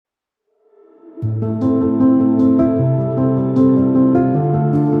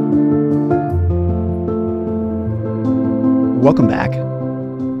Welcome back.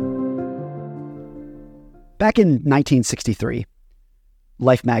 Back in 1963,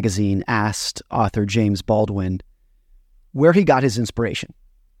 Life magazine asked author James Baldwin where he got his inspiration.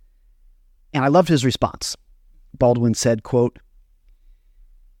 And I loved his response. Baldwin said, quote,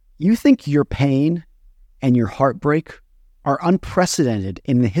 "You think your pain and your heartbreak are unprecedented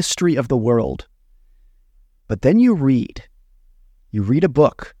in the history of the world. But then you read a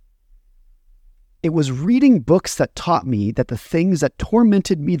book. It was reading books that taught me that the things that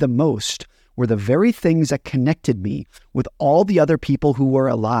tormented me the most were the very things that connected me with all the other people who were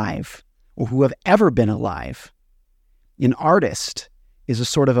alive or who have ever been alive. An artist is a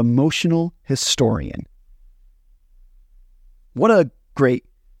sort of emotional historian." What a great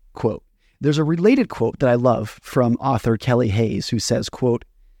quote. There's a related quote that I love from author Kelly Hayes who says, quote,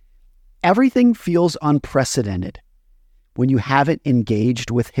 "Everything feels unprecedented when you haven't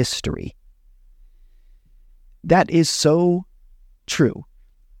engaged with history." That is so true.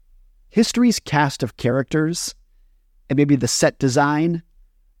 History's cast of characters and maybe the set design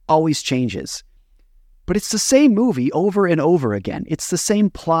always changes. But it's the same movie over and over again. It's the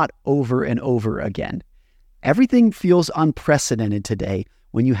same plot over and over again. Everything feels unprecedented today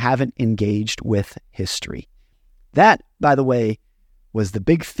when you haven't engaged with history. That, by the way, was the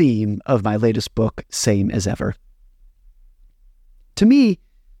big theme of my latest book, Same as Ever. To me,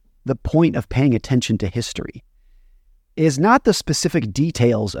 the point of paying attention to history is not the specific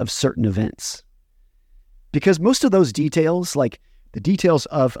details of certain events. Because most of those details, like the details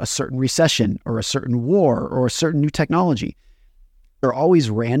of a certain recession or a certain war or a certain new technology, are always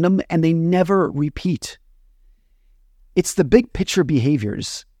random and they never repeat. It's the big picture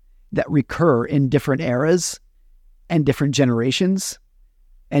behaviors that recur in different eras and different generations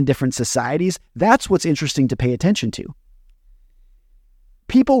and different societies. That's what's interesting to pay attention to.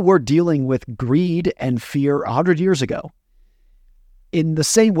 People were dealing with greed and fear 100 years ago in the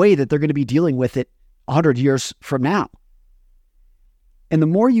same way that they're going to be dealing with it 100 years from now. And the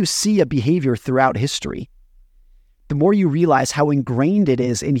more you see a behavior throughout history, the more you realize how ingrained it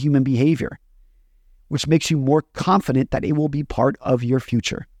is in human behavior, which makes you more confident that it will be part of your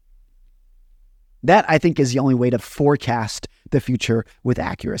future. That, I think, is the only way to forecast the future with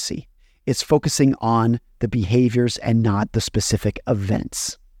accuracy. It's focusing on the behaviors and not the specific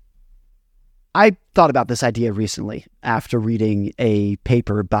events. I thought about this idea recently after reading a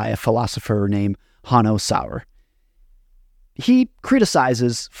paper by a philosopher named Hanno Sauer. He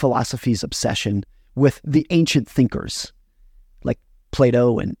criticizes philosophy's obsession with the ancient thinkers, like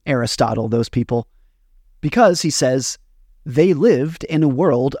Plato and Aristotle, those people, because he says they lived in a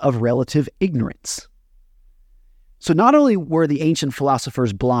world of relative ignorance. So not only were the ancient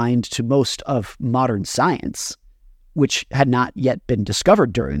philosophers blind to most of modern science, which had not yet been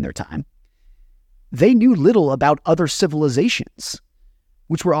discovered during their time, they knew little about other civilizations,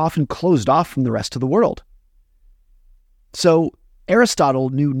 which were often closed off from the rest of the world. So Aristotle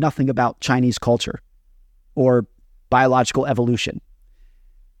knew nothing about Chinese culture or biological evolution.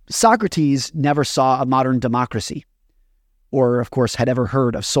 Socrates never saw a modern democracy, or of course had ever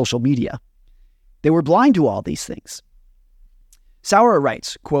heard of social media. They were blind to all these things. Sauer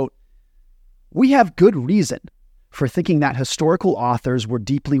writes, quote, "We have good reason for thinking that historical authors were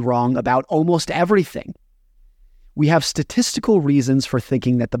deeply wrong about almost everything. We have statistical reasons for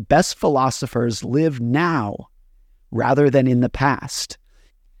thinking that the best philosophers live now rather than in the past.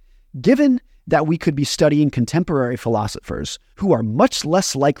 Given that we could be studying contemporary philosophers who are much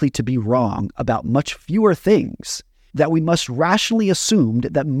less likely to be wrong about much fewer things, that we must rationally assume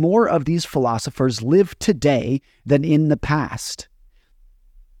that more of these philosophers live today than in the past."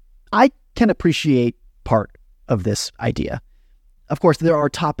 I can appreciate part of this idea. Of course, there are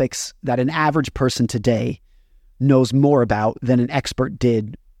topics that an average person today knows more about than an expert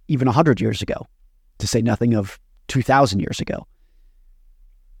did even 100 years ago, to say nothing of 2,000 years ago.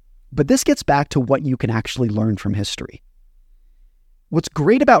 But this gets back to what you can actually learn from history. What's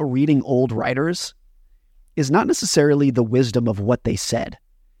great about reading old writers is not necessarily the wisdom of what they said.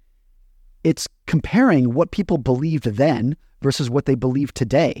 It's comparing what people believed then versus what they believe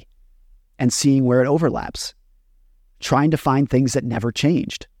today and seeing where it overlaps, trying to find things that never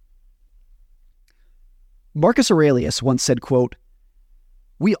changed. Marcus Aurelius once said, quote,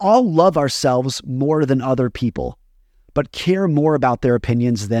 "We all love ourselves more than other people, but care more about their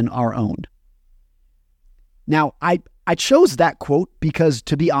opinions than our own." Now, I chose that quote because,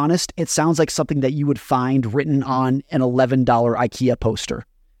 to be honest, it sounds like something that you would find written on an $11 IKEA poster.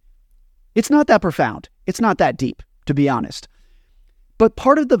 It's not that profound. It's not that deep, to be honest. But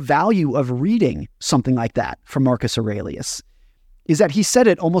part of the value of reading something like that from Marcus Aurelius is that he said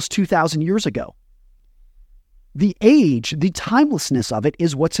it almost 2,000 years ago. The age, the timelessness of it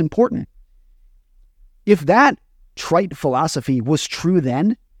is what's important. If that trite philosophy was true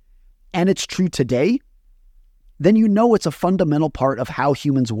then, and it's true today, then you know it's a fundamental part of how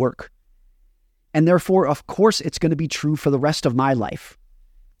humans work. And therefore, of course, it's going to be true for the rest of my life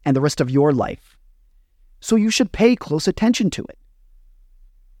and the rest of your life. So you should pay close attention to it.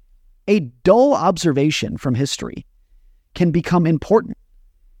 A dull observation from history can become important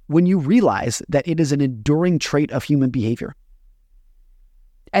when you realize that it is an enduring trait of human behavior.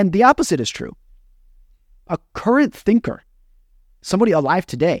 And the opposite is true. A current thinker, somebody alive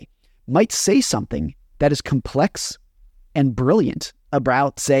today, might say something that is complex and brilliant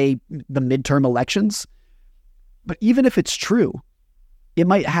about, say, the midterm elections. But even if it's true, it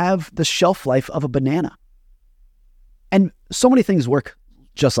might have the shelf life of a banana. And so many things work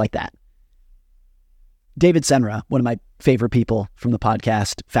just like that. David Senra, one of my favorite people from the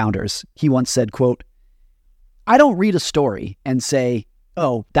podcast founders, he once said, quote, "I don't read a story and say,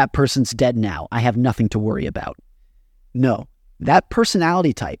 oh, that person's dead now. I have nothing to worry about. No, that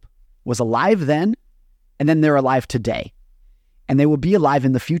personality type was alive then, and then they're alive today. And they will be alive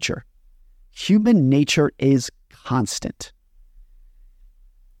in the future. Human nature is constant."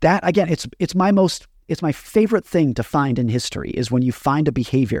 That, again, it's my favorite thing to find in history is when you find a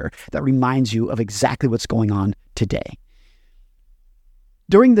behavior that reminds you of exactly what's going on today.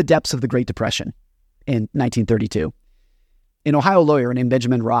 During the depths of the Great Depression in 1932, an Ohio lawyer named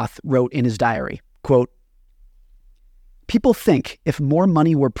Benjamin Roth wrote in his diary, quote, "People think if more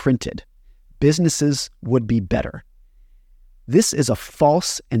money were printed, businesses would be better. This is a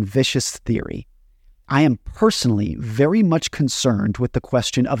false and vicious theory. I am personally very much concerned with the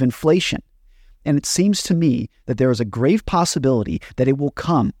question of inflation, and it seems to me that there is a grave possibility that it will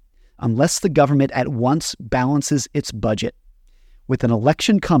come unless the government at once balances its budget. With an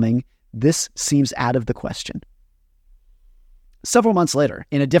election coming, this seems out of the question." Several months later,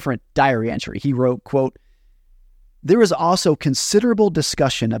 in a different diary entry, he wrote, quote, "There is also considerable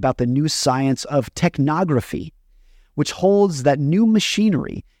discussion about the new science of technography, which holds that new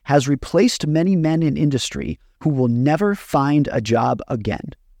machinery has replaced many men in industry who will never find a job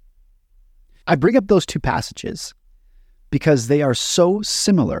again." I bring up those two passages because they are so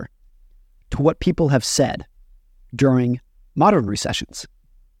similar to what people have said during modern recessions.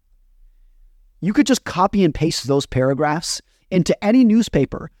 You could just copy and paste those paragraphs into any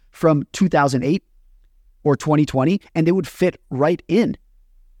newspaper from 2008 or 2020, and they would fit right in.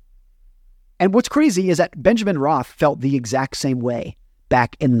 And what's crazy is that Benjamin Roth felt the exact same way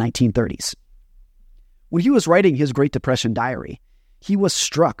back in the 1930s. When he was writing his Great Depression diary, he was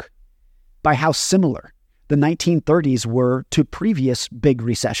struck by how similar the 1930s were to previous big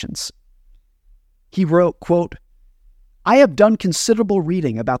recessions. He wrote, quote, "I have done considerable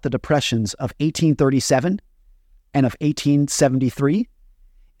reading about the depressions of 1837 and of 1873,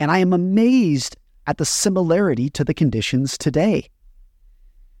 and I am amazed at the similarity to the conditions today."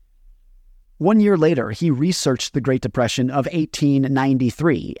 1 year later, he researched the Great Depression of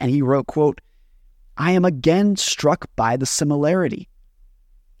 1893, and he wrote, quote, "I am again struck by the similarity.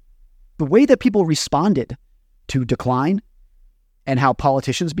 The way that people responded to decline and how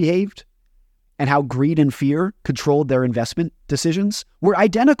politicians behaved and how greed and fear controlled their investment decisions were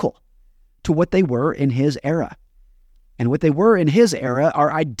identical to what they were in his era. And what they were in his era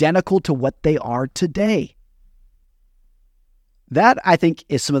are identical to what they are today." That, I think,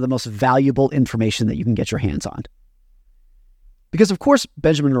 is some of the most valuable information that you can get your hands on. Because, of course,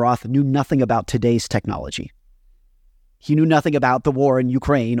 Benjamin Roth knew nothing about today's technology. He knew nothing about the war in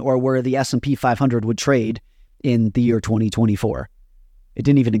Ukraine or where the S&P 500 would trade in the year 2024. It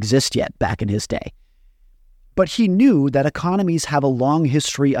didn't even exist yet back in his day. But he knew that economies have a long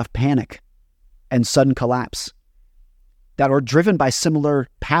history of panic and sudden collapse that are driven by similar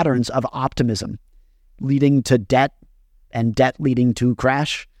patterns of optimism, leading to debt and debt leading to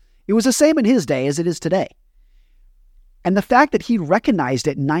crash. It was the same in his day as it is today. And the fact that he recognized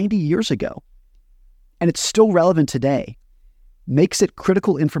it 90 years ago, and it's still relevant today, makes it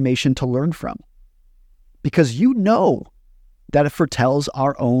critical information to learn from. Because you know that it foretells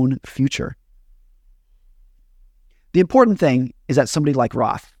our own future. The important thing is that somebody like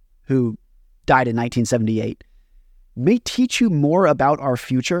Roth, who died in 1978, may teach you more about our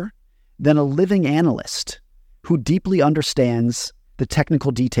future than a living analyst who deeply understands the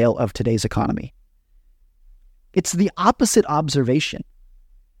technical detail of today's economy. It's the opposite observation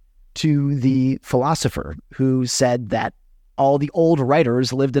to the philosopher who said that all the old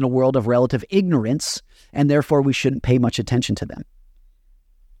writers lived in a world of relative ignorance, and therefore we shouldn't pay much attention to them.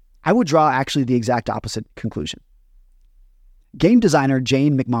 I would draw actually the exact opposite conclusion. Game designer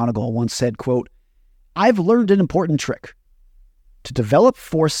Jane McMonigal once said, quote, I've learned an important trick. To develop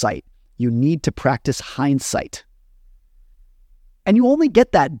foresight, you need to practice hindsight. And you only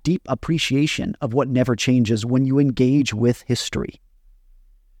get that deep appreciation of what never changes when you engage with history.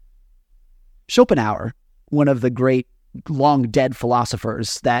 Schopenhauer, one of the great long-dead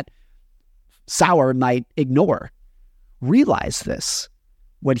philosophers that Sauer might ignore, realized this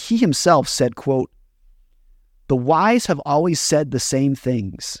when he himself said, quote, "The wise have always said the same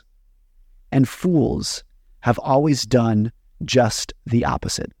things, and fools have always done just the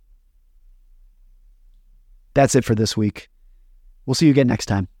opposite." That's it for this week. We'll see you again next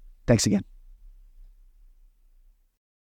time. Thanks again.